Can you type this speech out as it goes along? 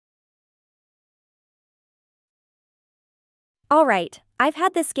Alright, I've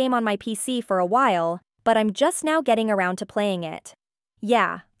had this game on my PC for a while, but I'm just now getting around to playing it.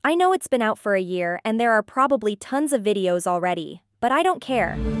 Yeah, I know it's been out for a year and there are probably tons of videos already, but I don't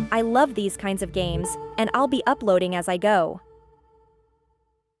care. I love these kinds of games, and I'll be uploading as I go.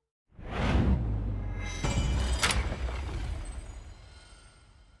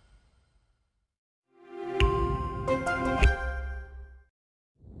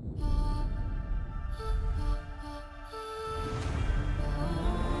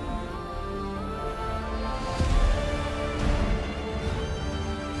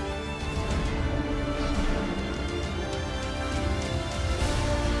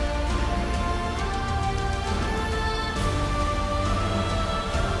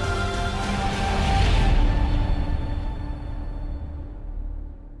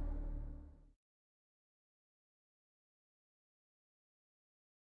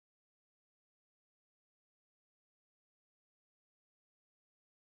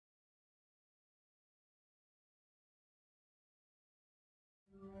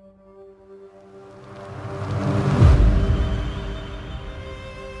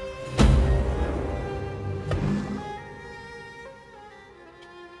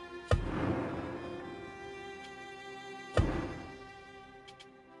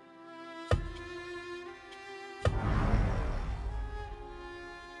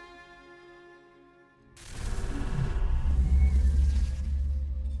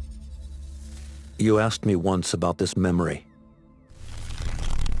 You asked me once about this memory.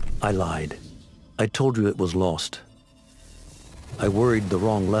 I lied. I told you it was lost. I worried the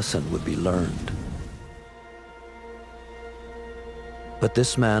wrong lesson would be learned. But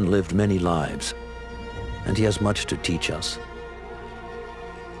this man lived many lives, and he has much to teach us.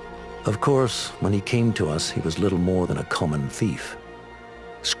 Of course, when he came to us, he was little more than a common thief,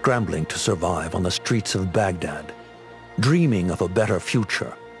 scrambling to survive on the streets of Baghdad, dreaming of a better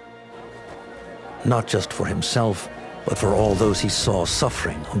future. Not just for himself, but for all those he saw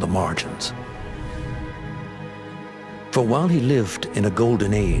suffering on the margins. For while he lived in a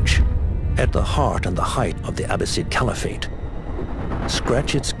golden age, at the heart and the height of the Abbasid Caliphate,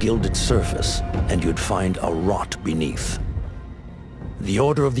 scratch its gilded surface and you'd find a rot beneath. The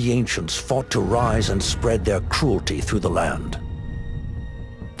Order of the Ancients fought to rise and spread their cruelty through the land.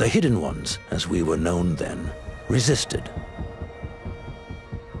 The Hidden Ones, as we were known then, resisted,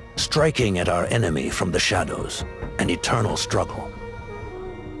 striking at our enemy from the shadows, an eternal struggle.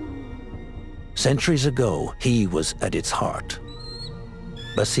 Centuries ago, he was at its heart.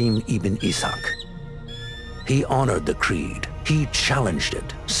 Basim Ibn Ishaq. He honored the creed. He challenged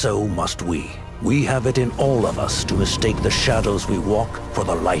it. So must we. We have it in all of us to mistake the shadows we walk for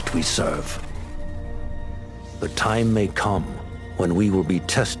the light we serve. The time may come when we will be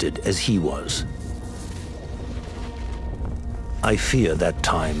tested as he was. I fear that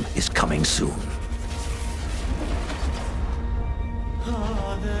time is coming soon.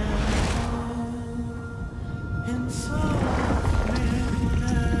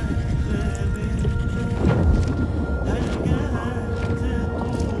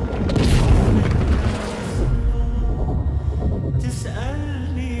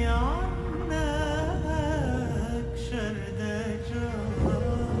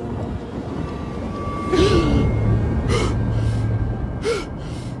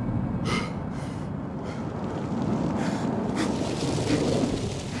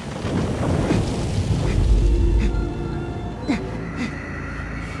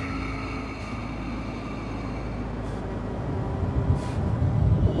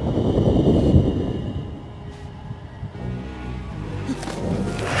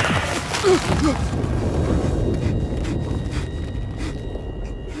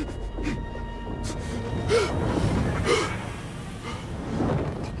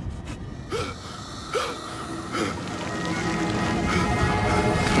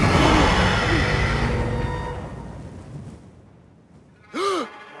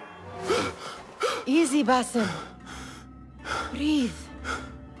 Easy, Basim. Breathe.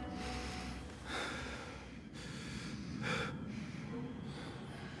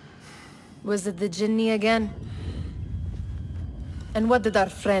 Was it the Jinni again? And what did our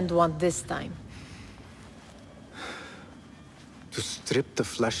friend want this time? To strip the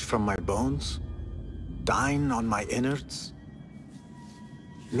flesh from my bones? Dine on my innards?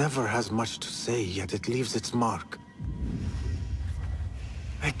 Never has much to say, yet it leaves its mark.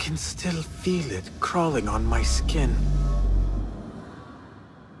 I can still feel it crawling on my skin.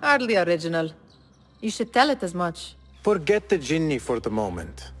 Hardly original. You should tell it as much. Forget the Jinni for the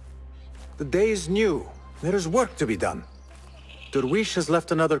moment. The day is new. There is work to be done. Durwish has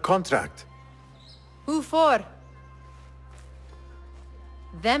left another contract. Who for?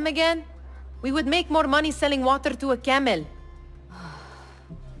 Them again? We would make more money selling water to a camel.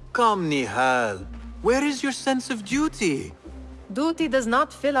 Come, Nihal. Where is your sense of duty? Duty does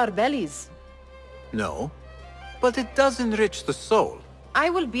not fill our bellies. No, but it does enrich the soul. I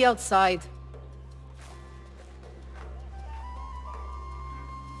will be outside.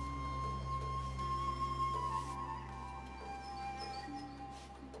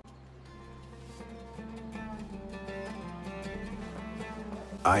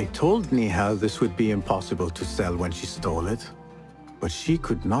 I told Nihal this would be impossible to sell when she stole it, but she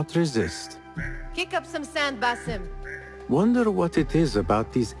could not resist. Kick up some sand, Basim. Wonder what it is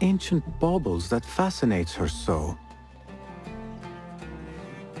about these ancient baubles that fascinates her so.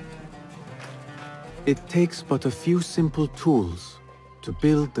 It takes but a few simple tools to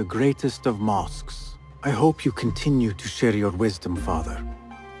build the greatest of mosques. I hope you continue to share your wisdom, Father,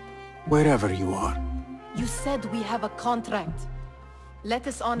 wherever you are. You said we have a contract. Let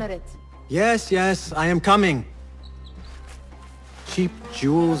us honor it. Yes, yes, I am coming. Cheap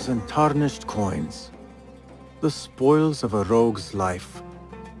jewels and tarnished coins. The spoils of a rogue's life.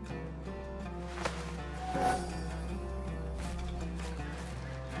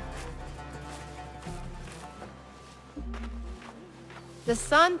 The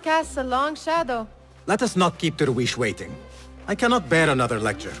sun casts a long shadow. Let us not keep Derwish waiting. I cannot bear another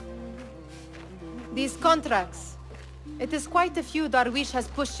lecture. These contracts. It is quite a few Darwish has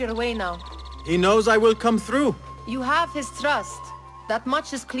pushed your way now. He knows I will come through. You have his trust. That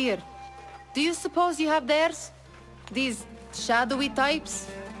much is clear. Do you suppose you have theirs? These shadowy types?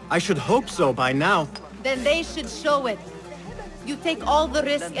 I should hope so by now. Then they should show it. You take all the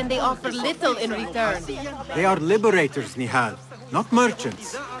risk and they offer little in return. They are liberators, Nihal, not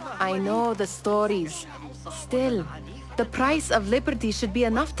merchants. I know the stories. Still, the price of liberty should be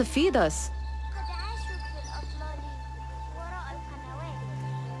enough to feed us.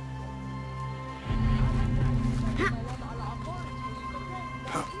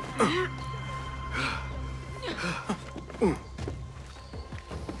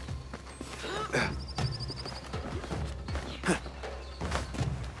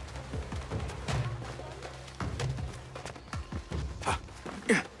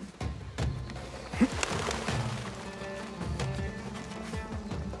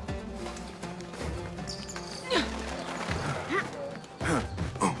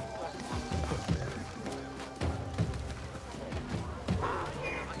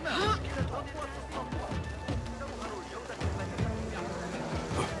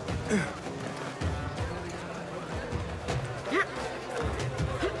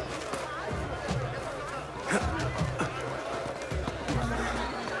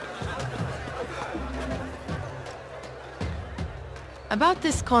 About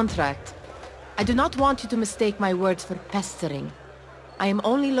this contract, I do not want you to mistake my words for pestering. I am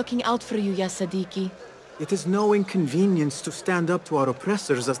only looking out for you, ya Sadiki. It is no inconvenience to stand up to our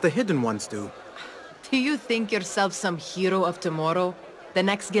oppressors as the Hidden Ones do. Do you think yourself some hero of tomorrow? The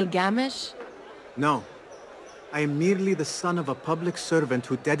next Gilgamesh? No. I am merely the son of a public servant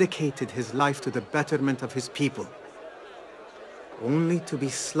who dedicated his life to the betterment of his people. Only to be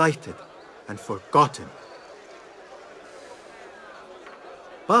slighted and forgotten.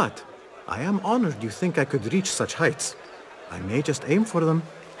 But I am honored you think I could reach such heights. I may just aim for them.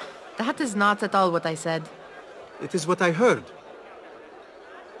 That is not at all what I said. It is what I heard.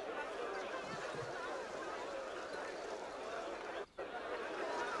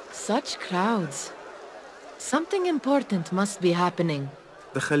 Such crowds. Something important must be happening.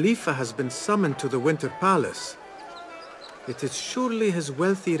 The Khalifa has been summoned to the Winter Palace. It is surely his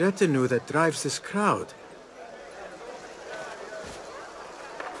wealthy retinue that drives this crowd.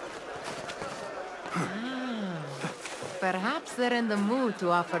 Perhaps they're in the mood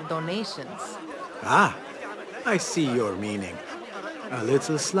to offer donations. Ah, I see your meaning. A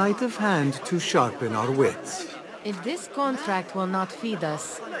little sleight of hand to sharpen our wits. If this contract will not feed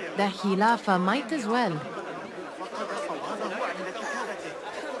us, the Khilafah might as well.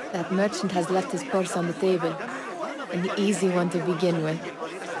 That merchant has left his purse on the table. An easy one to begin with.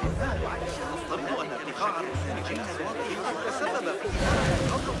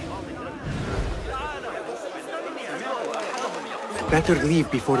 Better leave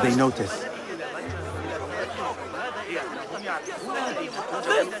before they notice.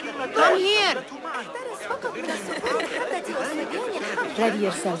 Come here! Ready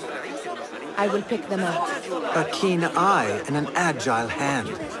yourself. I will pick them out. A keen eye and an agile hand.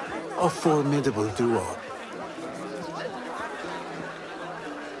 A formidable duo.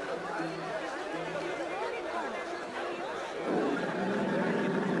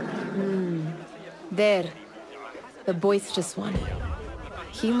 There. The boisterous one.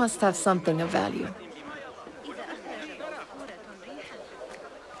 He must have something of value.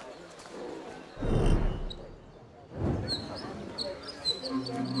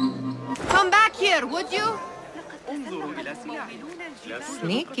 Come back here, would you?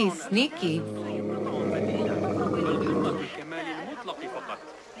 Sneaky, sneaky.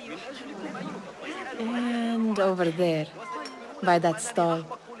 And over there, by that stall,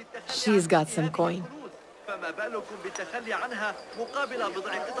 she's got some coin. فما بالكم بالتخلي عنها مقابل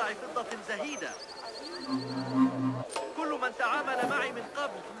بضع قطع فضة زهيدة. كل من تعامل معي من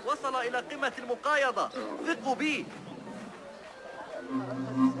قبل وصل إلى قمة المقايضة. ثقوا بي.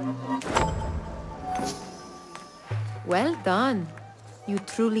 Well done. You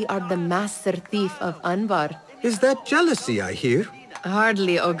truly are the master thief of Anbar. Is that jealousy I hear?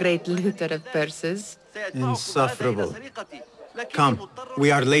 Hardly, O great looter of purses. Insufferable. Come,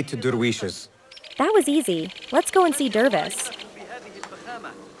 we are late to Derwishes. That was easy. Let's go and see Dervis.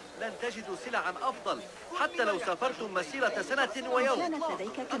 لن تجدوا سلعا أفضل حتى لو سافرتم مسيرة سنة ويوم. كانت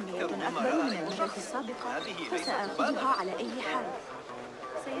لديك كمية أكبر من المرات السابقة فسأخذها على أي حال.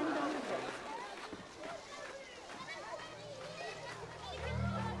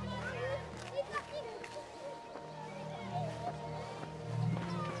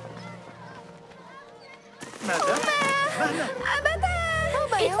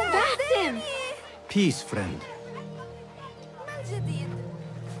 Peace, friend.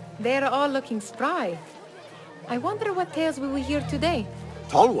 They're all looking spry. I wonder what tales we will hear today.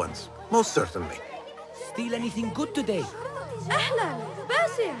 Tall ones, most certainly. Steal anything good today? أهلا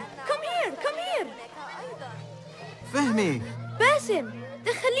باسم, come here. Fehmi! Basim,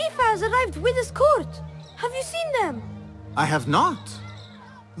 the Khalifa has arrived with his court. Have you seen them? I have not.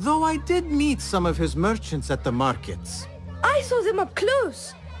 Though I did meet some of his merchants at the markets. I saw them up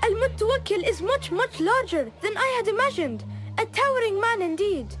close. Al-Mutawakkil is much larger than I had imagined. A towering man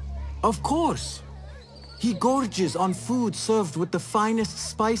indeed. Of course. He gorges on food served with the finest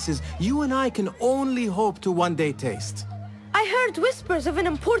spices you and I can only hope to one day taste. I heard whispers of an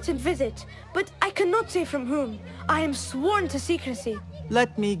important visit, but I cannot say from whom. I am sworn to secrecy.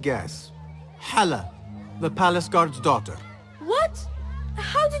 Let me guess. Hala, the palace guard's daughter. What?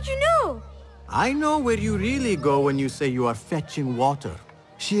 How did you know? I know where you really go when you say you are fetching water.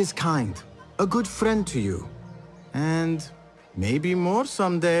 She is kind, a good friend to you. And maybe more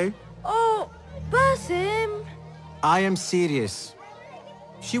someday. Oh, Basim. I am serious.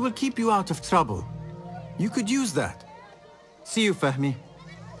 She will keep you out of trouble. You could use that. See you, Fahmi.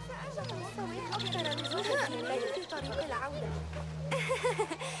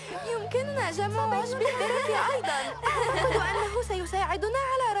 يمكننا جمع عشب الدرة أيضاً. أعتقد أنه سيساعدنا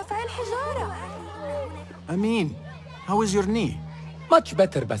على رفع الحجارة. Amin, how is your knee? Much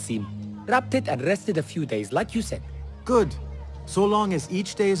better, Basim. Wrapped it and rested a few days, like you said. Good. So long as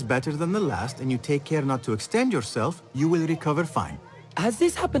each day is better than the last and you take care not to extend yourself, you will recover fine. Has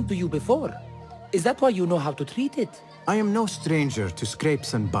this happened to you before? Is that why you know how to treat it? I am no stranger to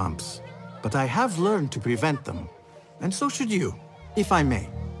scrapes and bumps, but I have learned to prevent them. And so should you, if I may.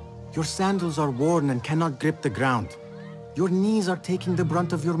 Your sandals are worn and cannot grip the ground. Your knees are taking the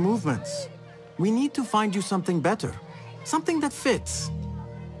brunt of your movements. We need to find you something better, something that fits.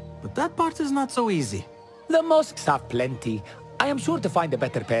 But that part is not so easy. The mosques have plenty. I am sure to find a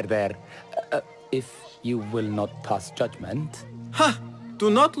better pair there. If you will not pass judgment. Ha! Do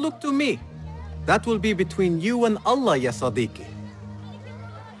not look to me. That will be between you and Allah, ya Sadiqi.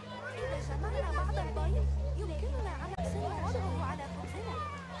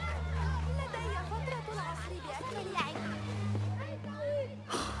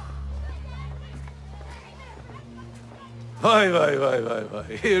 Why.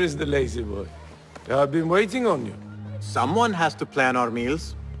 Here is the lazy boy. I've been waiting on you. Someone has to plan our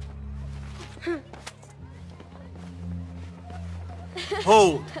meals.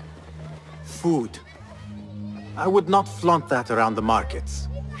 Hold. Food. I would not flaunt that around the markets.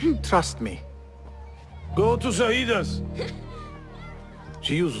 Trust me. Go to Saida's.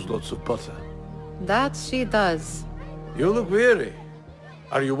 She uses lots of butter. That she does. You look weary.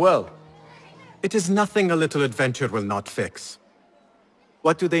 Are you well? It is nothing a little adventure will not fix.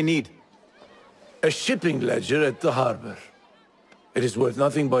 What do they need? A shipping ledger at the harbor. It is worth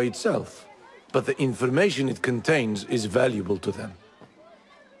nothing by itself, but the information it contains is valuable to them.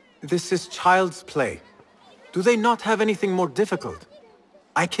 This is child's play. Do they not have anything more difficult?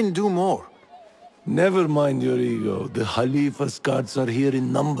 I can do more. Never mind your ego. The Khalifa's guards are here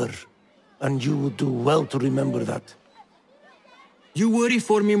in number, and you would do well to remember that. You worry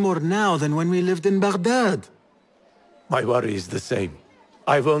for me more now than when we lived in Baghdad. My worry is the same.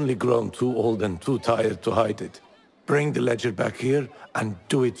 I've only grown too old and too tired to hide it. Bring the ledger back here, and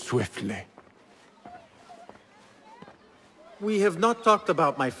do it swiftly. We have not talked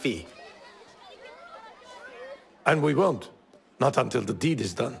about my fee. And we won't. Not until the deed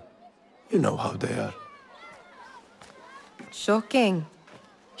is done. You know how they are. Shocking.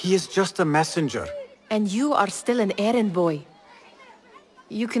 He is just a messenger. And you are still an errand boy.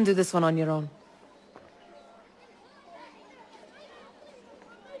 You can do this one on your own.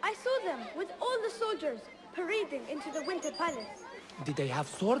 I saw them with all the soldiers parading into the Winter Palace. Did they have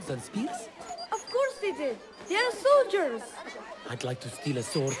swords and spears? Of course they did. They are soldiers. I'd like to steal a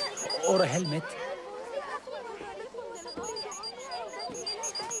sword or a helmet.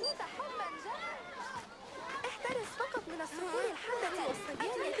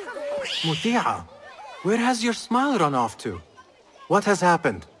 Muti'a, where has your smile run off to? What has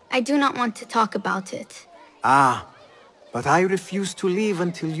happened? I do not want to talk about it. Ah, but I refuse to leave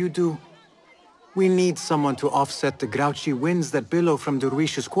until you do. We need someone to offset the grouchy winds that billow from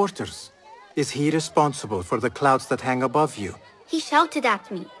Derwish's quarters. Is he responsible for the clouds that hang above you? He shouted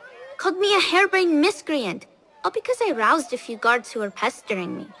at me, called me a harebrained miscreant, all because I roused a few guards who were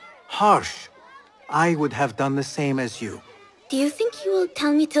pestering me. Harsh. I would have done the same as you. Do you think he will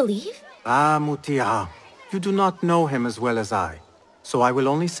tell me to leave? Ah, Muti'a, you do not know him as well as I. So I will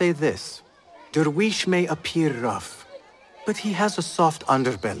only say this. Derwish may appear rough, but he has a soft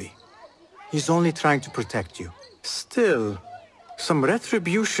underbelly. He's only trying to protect you. Still, some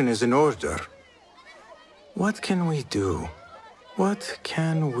retribution is in order. What can we do? What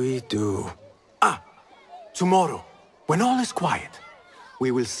can we do? Ah! Tomorrow, when all is quiet,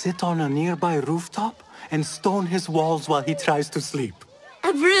 we will sit on a nearby rooftop and stone his walls while he tries to sleep.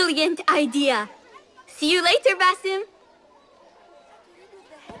 A brilliant idea. See you later, Basim.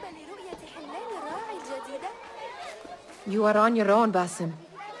 You are on your own, Basim.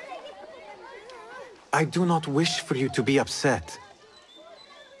 I do not wish for you to be upset.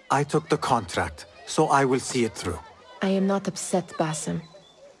 I took the contract, so I will see it through. I am not upset, Basim.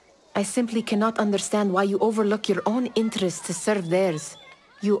 I simply cannot understand why you overlook your own interests to serve theirs.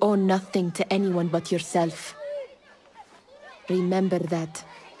 You owe nothing to anyone but yourself. Remember that.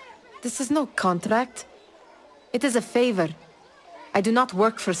 This is no contract. It is a favor. I do not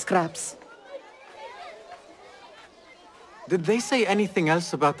work for scraps. Did they say anything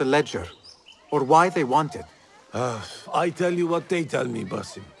else about the ledger? Or why they want it? I tell you what they tell me,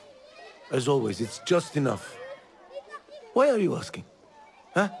 Basim. As always, it's just enough. Why are you asking?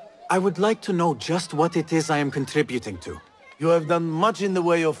 Huh? I would like to know just what it is I am contributing to. You have done much in the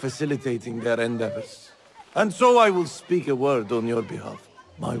way of facilitating their endeavors. And so I will speak a word on your behalf.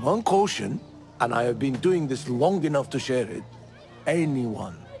 My one caution, and I have been doing this long enough to share it,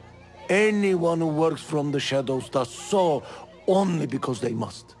 anyone who works from the shadows does so only because they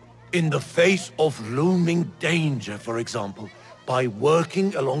must. In the face of looming danger, for example, by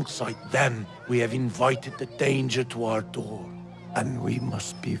working alongside them, we have invited the danger to our door. And we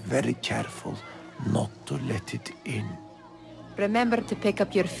must be very careful not to let it in. Remember to pick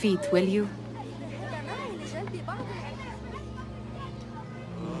up your feet, will you?